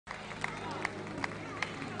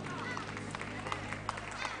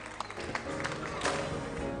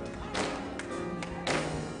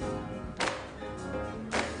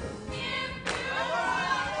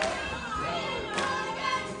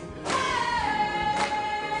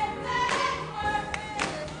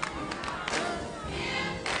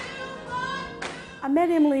met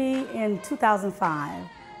Emily in 2005.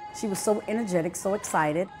 She was so energetic, so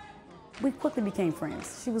excited. We quickly became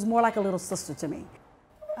friends. She was more like a little sister to me.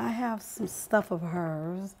 I have some stuff of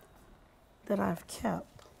hers that I've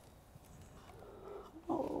kept.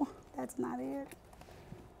 Oh, that's not it.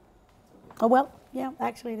 Oh, well, yeah,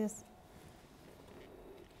 actually it is.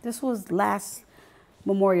 This was last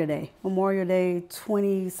Memorial Day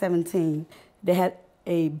 2017. They had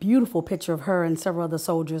a beautiful picture of her and several other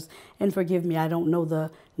soldiers. And forgive me, I don't know the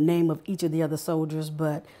name of each of the other soldiers,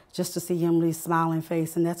 but just to see Emily's smiling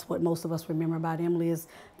face, and that's what most of us remember about Emily, is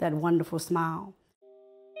that wonderful smile.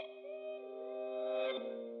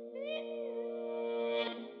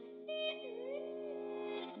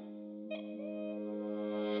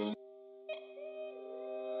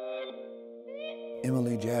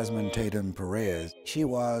 Emily Jasmine Tatum Perez, she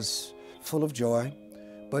was full of joy,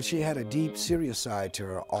 but she had a deep, serious side to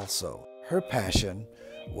her also. Her passion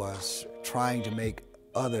was trying to make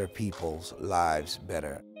other people's lives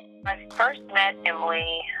better. I first met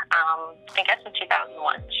Emily, I guess in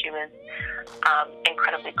 2001. She was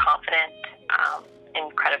incredibly confident,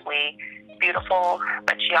 incredibly beautiful,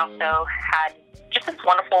 but she also had just this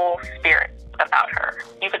wonderful spirit about her.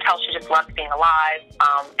 You could tell she just loved being alive,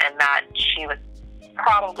 and that she was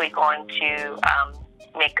probably going to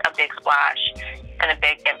make a big splash and a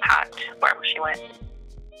big impact wherever she went.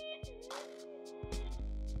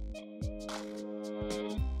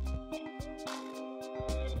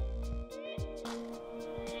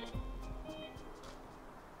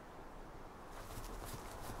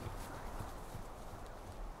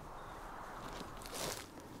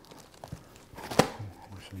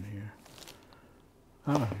 What's in here?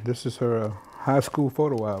 Ah, this is her high school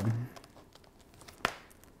photo album.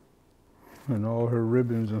 And all her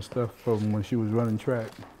ribbons and stuff from when she was running track.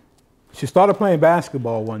 She started playing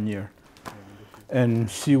basketball one year, and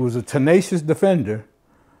she was a tenacious defender,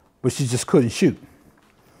 but she just couldn't shoot.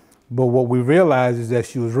 But what we realized is that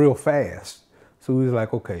she was real fast. So we was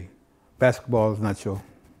like, okay, basketball is not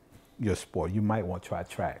your sport. You might want to try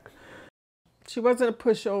track. She wasn't a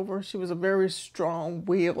pushover. She was a very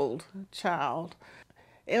strong-willed child.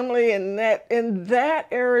 Emily, in that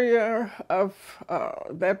area of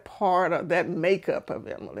that part of that makeup of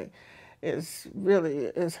Emily is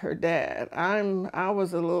her dad. I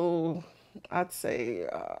was a little, I'd say,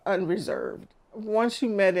 unreserved. Once you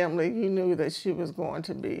met Emily, you knew that she was going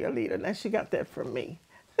to be a leader. Now she got that from me.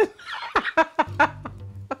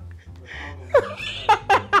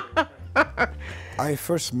 I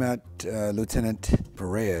first met Lieutenant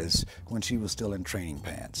Perez when she was still in training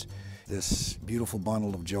pants. This beautiful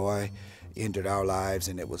bundle of joy entered our lives,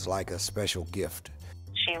 and it was like a special gift.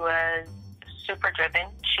 She was super driven.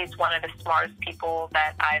 She's one of the smartest people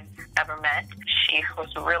that I've ever met. She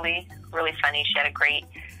was really, really funny. She had a great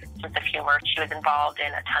sense of humor. She was involved in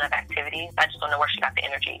a ton of activities. I just don't know where she got the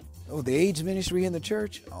energy. Oh, the AIDS ministry in the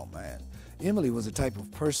church? Oh, man. Emily was the type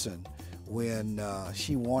of person, when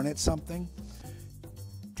she wanted something,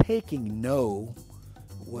 taking no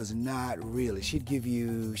was not really. She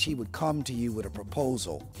would come to you with a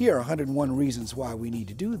proposal. Here are 101 reasons why we need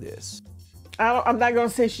to do this. I'm not going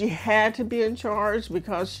to say she had to be in charge,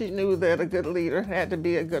 because she knew that a good leader had to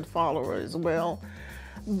be a good follower as well.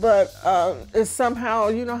 But it's somehow,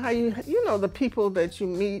 you know how you know the people that you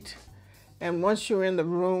meet, and once you're in the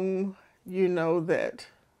room, you know that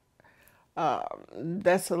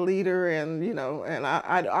that's a leader, and and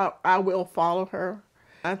I will follow her.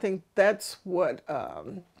 I think that's what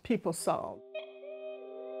people saw.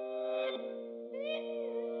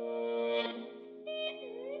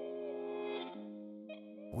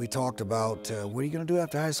 We talked about, what are you going to do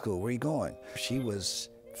after high school? Where are you going? She was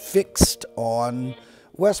fixed on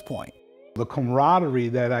West Point. The camaraderie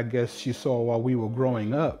that I guess she saw while we were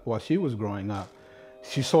growing up, while she was growing up,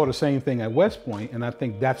 she saw the same thing at West Point, and I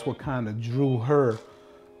think that's what kind of drew her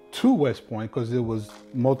to West Point, because it was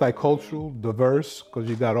multicultural, diverse, because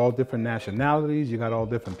you got all different nationalities, you got all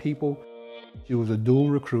different people. She was a dual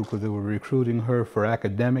recruit, because they were recruiting her for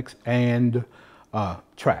academics and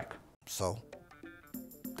track. So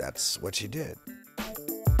that's what she did.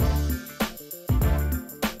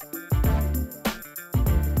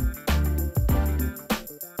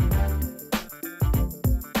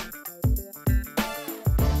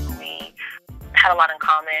 We had a lot in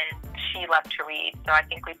common. She loved to read, so I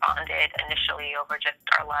think we bonded initially over just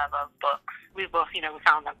our love of books. We both, we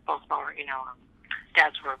found that both were,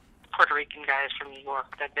 dads were Puerto Rican guys from New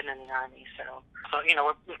York that had been in the Army, so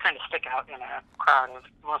we kind of stick out in a crowd of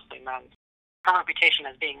mostly men. Her reputation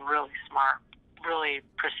as being really smart really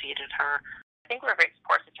preceded her. I think we were a great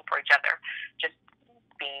support system for each other. Just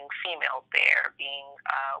being females there, being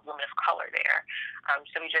women of color there.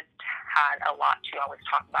 So we just had a lot to always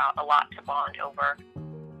talk about, a lot to bond over.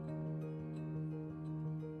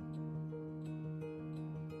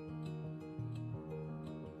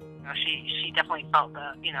 She definitely felt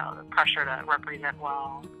the pressure to represent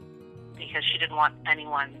well, because she didn't want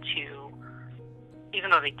anyone to,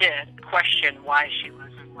 even though they did, question why she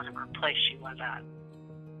was in whatever place she was at.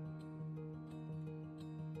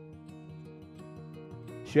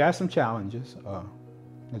 She had some challenges,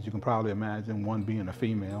 as you can probably imagine, one being a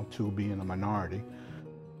female, two being a minority.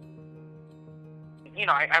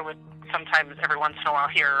 I would sometimes, every once in a while,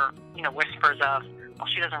 hear, whispers of, well,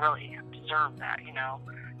 she doesn't really deserve that,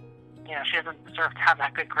 she doesn't deserve to have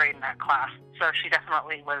that good grade in that class. So she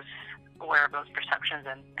definitely was aware of those perceptions,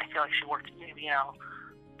 and I feel like she worked,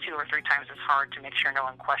 2 or 3 times as hard to make sure no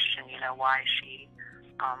one questioned, why she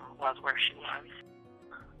was where she was.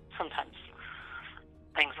 Sometimes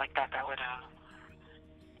things like that would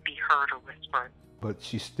be heard or whispered. But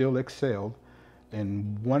she still excelled,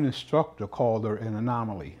 and one instructor called her an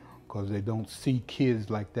anomaly, because they don't see kids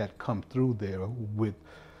like that come through there with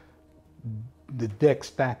the deck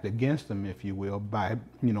stacked against them, if you will, by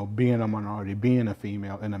being a minority, being a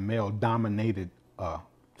female in a male-dominated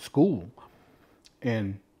school.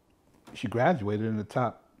 And she graduated in the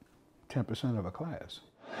top 10% of her class.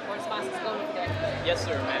 Yes,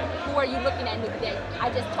 sir, ma'am. Who are you looking at today? I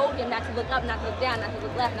just told him not to look up, not to look down, not to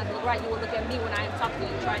look left, not to look right. You will look at me when I am talking to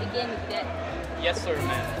you. Try it again, cadet. Yes, sir,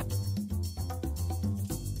 ma'am.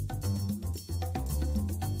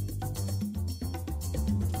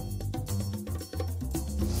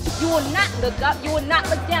 You will not look up, you will not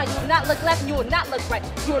look down, you will not look left, and you will not look right.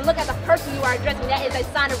 You will look at the person you are addressing. That is a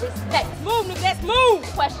sign of respect. Move, cadets, move!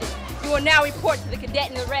 Question. You will now report to the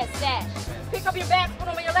cadet in the red sash. Pick up your bags, put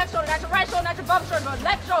them on your left shoulder, not your right shoulder, not your bum shoulder, but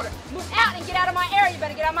left shoulder. Move out and get out of my area. You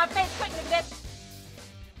better get out of my face quick, cadet.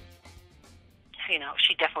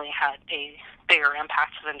 She definitely had a bigger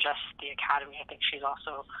impact than just the academy. I think she's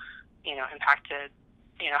also, impacted,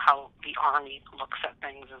 how the Army looks at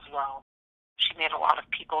things as well. She made a lot of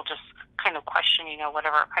people just kind of question,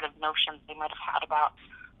 whatever kind of notions they might have had about,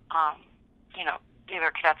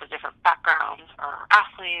 either cadets of different backgrounds or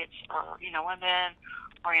athletes or, women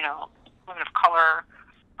or, women of color,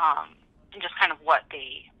 and just kind of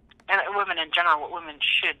and women in general, what women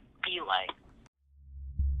should be like.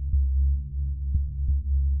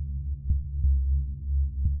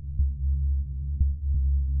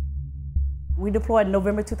 We deployed in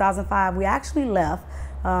November 2005. We actually left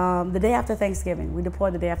the day after Thanksgiving. We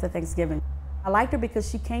deployed the day after Thanksgiving. I liked her because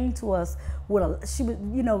she came to us with she was,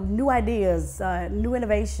 new ideas, new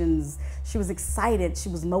innovations. She was excited. She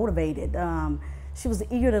was motivated. She was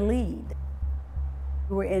eager to lead.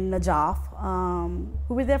 We were in Najaf.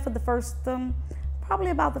 We were there for the first,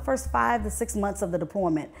 probably about the first 5 to 6 months of the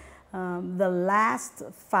deployment. The last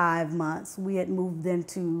 5 months, we had moved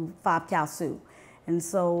into 5 Cal Sioux. And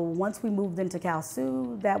so once we moved into Cal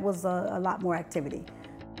Sioux, that was a lot more activity.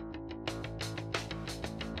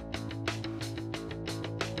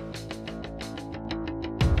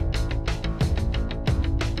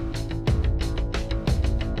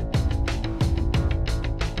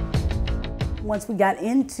 Once we got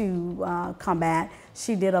into combat,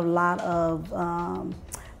 she did a lot of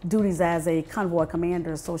duties as a convoy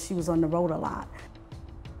commander, so she was on the road a lot.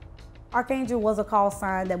 Archangel was a call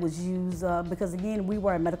sign that was used because, again, we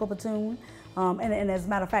were a medical platoon, and as a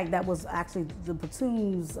matter of fact, that was actually the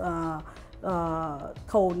platoon's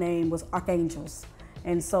code name was Archangels.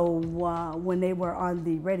 And so when they were on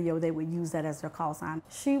the radio, they would use that as their call sign.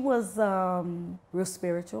 She was real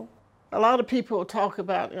spiritual. A lot of people talk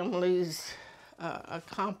about Emily's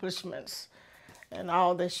accomplishments and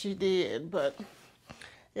all that she did, but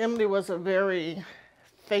Emily was a very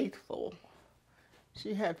faithful.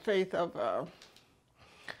 She had faith of a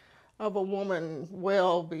woman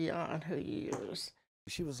well beyond her years.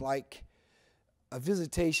 She was like a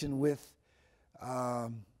visitation with the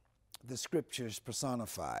scriptures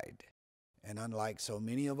personified. And unlike so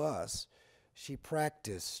many of us, she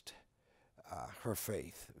practiced her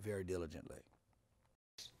faith very diligently.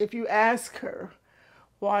 If you ask her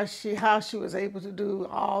how she was able to do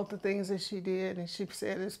all the things that she did, and she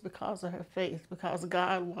said it's because of her faith, because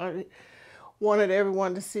God wanted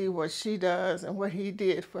everyone to see what she does and what He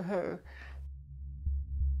did for her.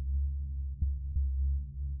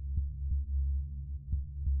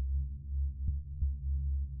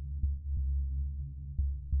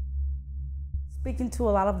 Speaking to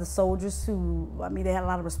a lot of the soldiers who, they had a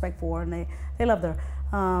lot of respect for her, and they loved her.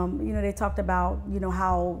 They talked about,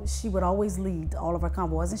 how she would always lead all of her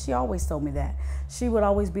convoys, and she always told me that. She would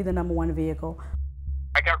always be the #1 vehicle.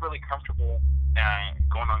 I got really comfortable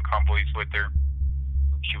going on convoys with her.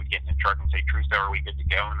 She would get in the truck and say, "Truce, are we good to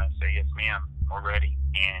go?" And I'd say, "Yes, ma'am, we're ready."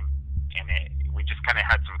 And we just kind of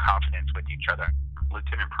had some confidence with each other.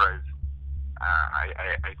 Lieutenant Perez,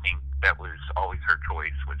 I think that was always her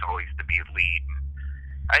choice, was always to be a lead.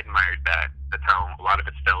 I admired that. That's how a lot of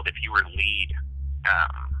us felt. If you were lead,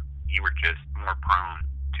 you were just more prone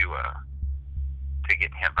to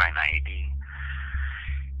get hit by an IED.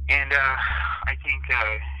 And I think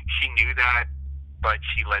she knew that, but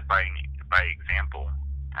she led by example.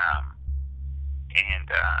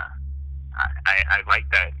 I like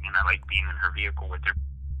that, and I like being in her vehicle with her.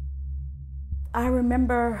 I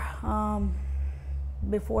remember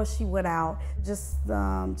before she went out, just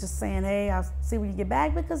saying, "Hey, I'll see when you get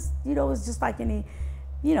back," because it was just like any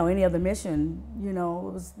other mission. It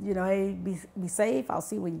was "Hey, be safe. I'll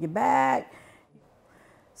see when you get back."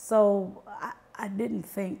 So I didn't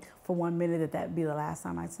think for 1 minute that'd be the last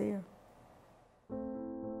time I'd see her.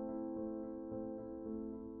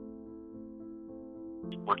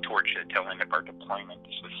 We're towards the tail end of our deployment.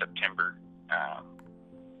 This was September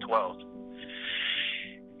 12th.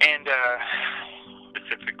 And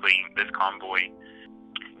specifically, this convoy,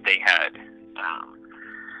 they had,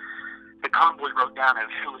 the convoy wrote down as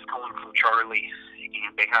who was going from Charlie,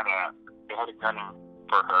 and they had a gunner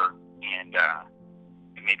for her, and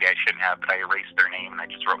maybe I shouldn't have, but I erased their name, and I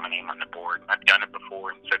just wrote my name on the board. I've done it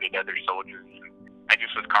before, and so did other soldiers. I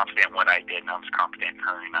just was confident in what I did, and I was confident in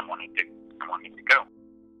her, and I wanted to go.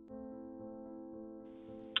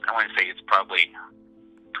 I want to say it's probably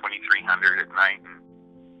 2300 at night, and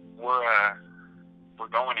we're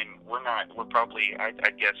going, and we're probably, I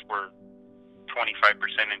guess we're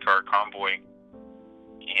 25% into our convoy,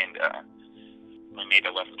 and we made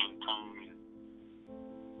a left-hand turn.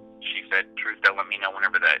 She said, "Truth, they'll let me know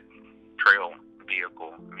whenever that trail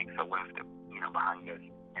vehicle makes a left, behind us,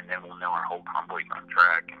 and then we'll know our whole convoy's on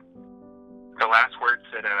track." And the last words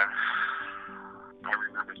that I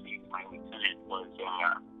remember seeing my lieutenant was,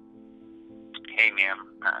 "Hey,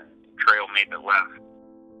 ma'am, trail made the left."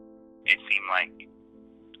 It seemed like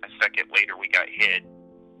a second later we got hit.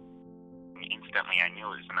 And instantly I knew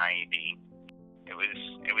it was an IED. It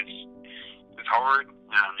was hard.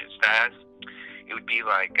 It was fast. It would be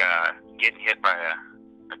like getting hit by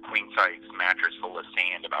a queen-size mattress full of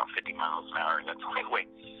sand about 50 miles an hour. That's the only way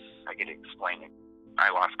I could explain it. I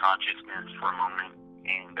lost consciousness for a moment,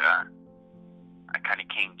 and I kind of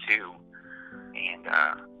came to, and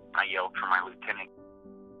I yelled for my lieutenant.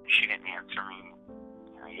 She didn't answer me.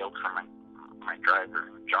 I yelled for my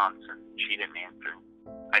driver, Johnson. She didn't answer.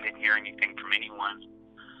 I didn't hear anything from anyone.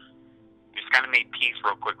 Just kind of made peace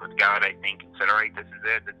real quick with God, I think, and said, "All right, this is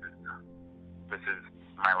it. This is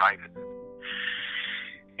my life."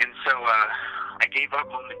 And so I gave up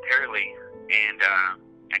momentarily, and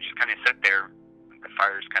I just kind of sat there. The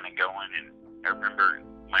fire's kind of going, and I remember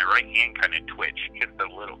my right hand kind of twitched just a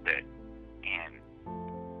little bit, and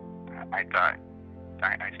I thought,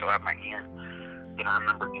 I still have my hand. And I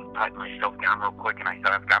remember just patting myself down real quick, and I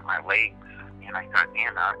thought, I've got my legs, and I thought,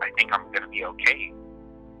 man, I think I'm going to be okay.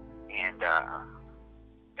 And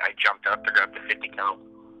I jumped up to grab the 50 cal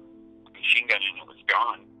machine gun, and it was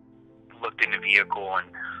gone. Looked in the vehicle,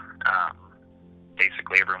 and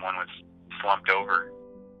basically everyone was slumped over.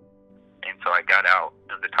 And so I got out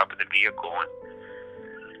of the top of the vehicle, and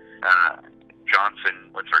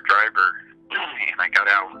Johnson was our driver, and I got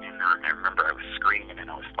out, and I remember I was screaming,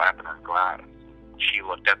 and I was slapping her glass. She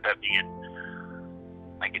looked up at me,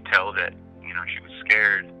 and I could tell that, she was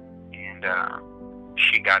scared, and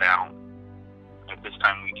she got out. At this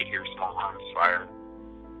time, we could hear small arms fire,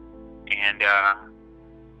 and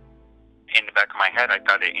in the back of my head, I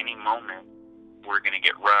thought at any moment we're going to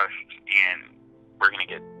get rushed, and we're going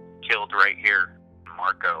to get killed right here.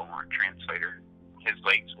 Marco, our translator, he was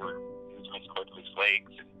missing both of his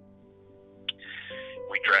legs, and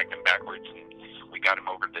we dragged him backwards, and we got him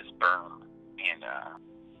over this berm, and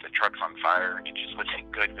the truck's on fire, and it just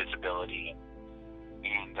wasn't good visibility.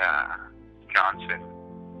 And Johnson,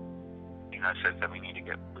 says that we need to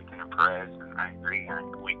get Lieutenant Perez, and I agree,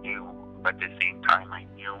 we do. But at the same time, I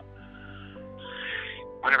knew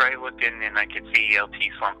whenever I looked in, and I could see LT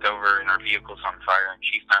slumped over, and our vehicle's on fire, and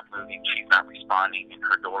she's not moving, she's not responding, and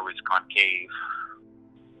her door was concave.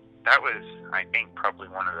 That was, I think, probably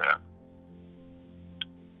one of the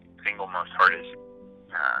single most hardest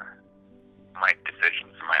life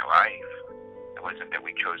decisions in my life. It wasn't that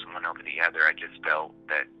we chose one over the other. I just felt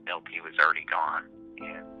that LT was already gone,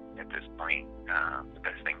 and at this point, the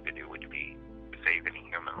best thing to do would be to save any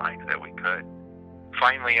human life that we could.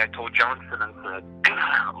 Finally, I told Johnson, I said,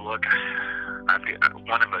 "Look,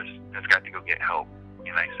 one of us has got to go get help.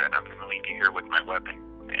 And I said, I'm going to leave you here with my weapon.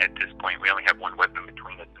 At this point, we only have one weapon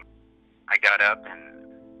between us. I got up and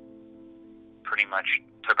pretty much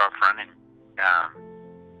took off running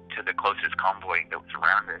to the closest convoy that was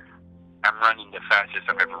around us. I'm running the fastest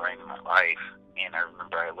I've ever ran in my life. And I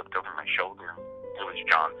remember I looked over my shoulder. It was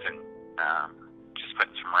Johnson, just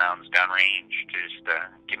putting some rounds downrange to just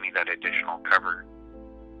give me that additional cover.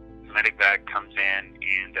 The medic bag comes in,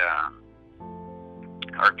 and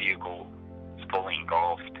our vehicle is fully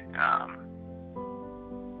engulfed,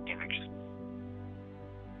 just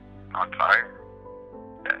on fire.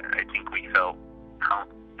 I think we felt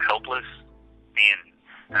helpless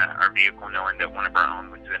in our vehicle, knowing that one of our own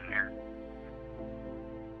was in there.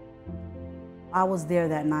 I was there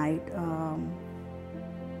that night,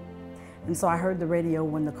 and so I heard the radio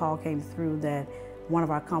when the call came through that one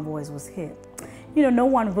of our convoys was hit. You know, no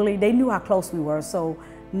one really, they knew how close we were, so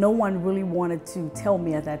no one really wanted to tell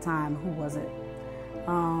me at that time who was it.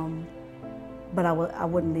 But I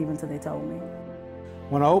wouldn't leave until they told me.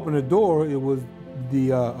 When I opened the door, it was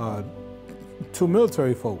the two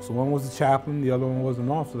military folks. One was the chaplain, the other one was an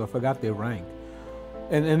officer. I forgot their rank.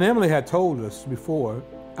 And Emily had told us before,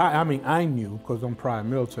 I mean, I knew because I'm prior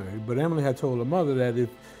military, but Emily had told her mother that if,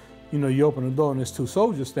 you know, you open the door and there's two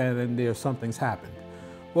soldiers standing there, something's happened.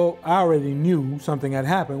 Well, I already knew something had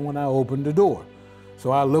happened when I opened the door.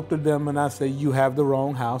 So I looked at them and I said, you have the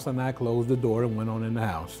wrong house, and I closed the door and went on in the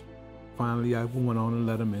house. Finally, I went on and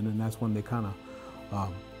let them in, and that's when they kind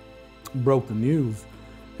of broke the news.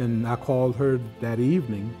 And I called her that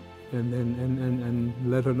evening and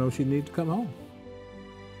let her know she needed to come home.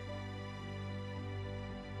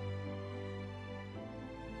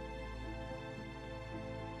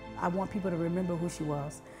 I want people to remember who she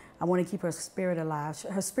was. I want to keep her spirit alive.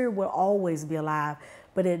 Her spirit will always be alive,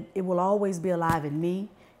 but it will always be alive in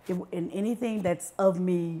me. In anything that's of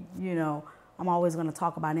me, you know, I'm always going to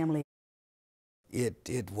talk about Emily.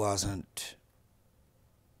 It wasn't,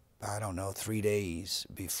 I don't know, 3 days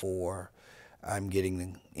before I'm getting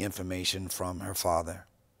the information from her father.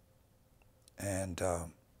 And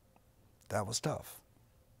that was tough.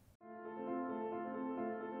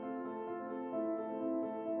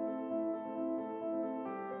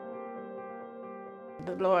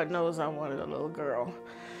 The Lord knows I wanted a little girl.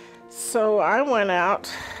 So I went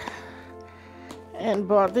out and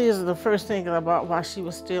bought, these are the first things I bought while she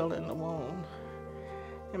was still in the womb.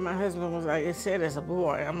 And my husband was like, it said it's a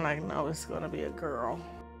boy. I'm like, no, it's gonna be a girl.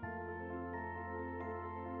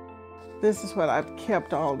 This is what I've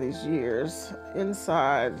kept all these years.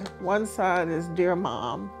 Inside, one side is Dear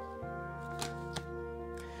Mom,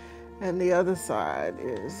 and the other side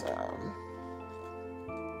is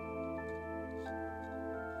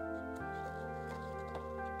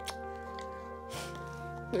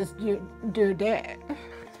it's Dear Dad.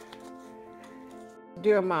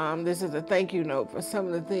 Dear Mom, this is a thank you note for some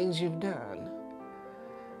of the things you've done.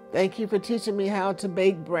 Thank you for teaching me how to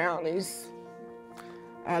bake brownies.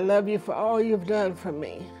 I love you for all you've done for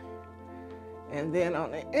me. And then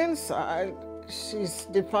on the inside, she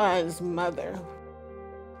defines mother.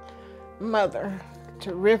 Mother,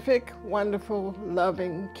 terrific, wonderful,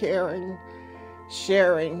 loving, caring,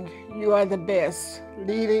 sharing. You are the best.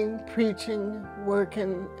 Leading, preaching,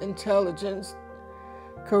 working, intelligent,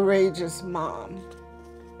 courageous mom.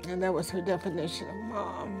 And that was her definition of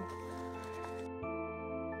mom.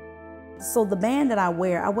 So the band that I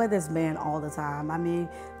wear this band all the time. I mean,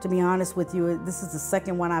 to be honest with you, this is the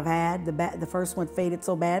second one I've had. The first one faded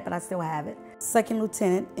so bad, but I still have it. Second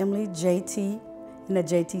Lieutenant Emily JT, and the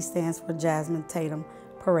JT stands for Jasmine Tatum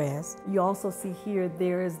Perez. You also see here,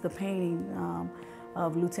 there is the painting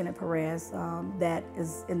of Lieutenant Perez that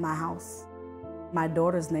is in my house. My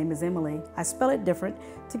daughter's name is Emily. I spell it different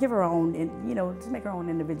to give her own, you know, to make her own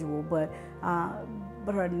individual, but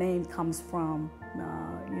her name comes from,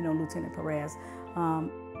 you know, Lieutenant Perez.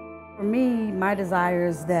 For me, my desire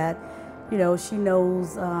is that, you know, she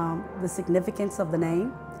knows the significance of the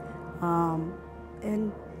name.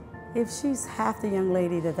 And if she's half the young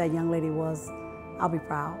lady that young lady was, I'll be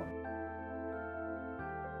proud.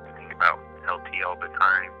 I think about LT all the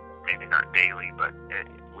time, maybe not daily, but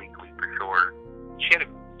weekly for sure. She had a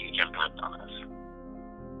huge impact on us.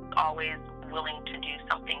 Always willing to do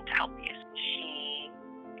something to help you. She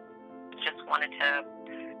just wanted to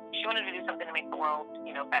do something to make the world,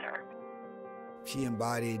 you know, better. She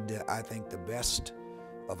embodied, I think, the best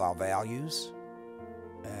of our values.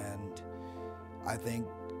 And I think,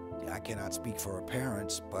 I cannot speak for her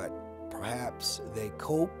parents, but perhaps they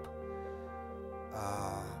cope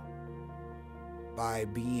by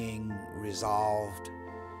being resolved.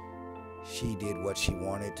 She did what she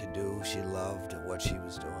wanted to do. She loved what she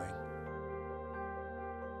was doing.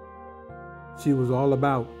 She was all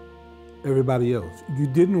about everybody else. You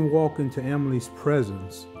didn't walk into Emily's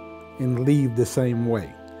presence and leave the same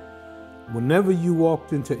way. Whenever you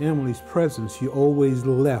walked into Emily's presence, you always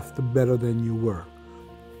left better than you were.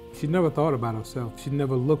 She never thought about herself. She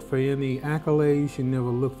never looked for any accolades. She never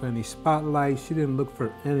looked for any spotlight. She didn't look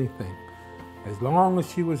for anything. As long as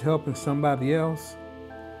she was helping somebody else,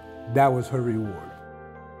 that was her reward.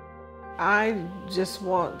 I just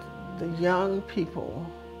want the young people,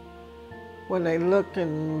 when they look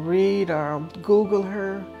and read or Google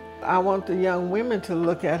her, I want the young women to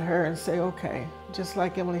look at her and say, okay, just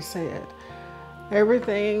like Emily said,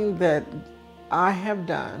 everything that I have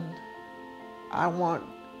done, I want,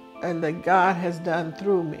 and that God has done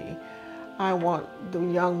through me, I want the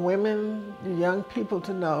young women, the young people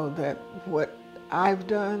to know that what I've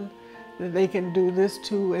done, that they can do this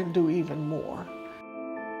too and do even more.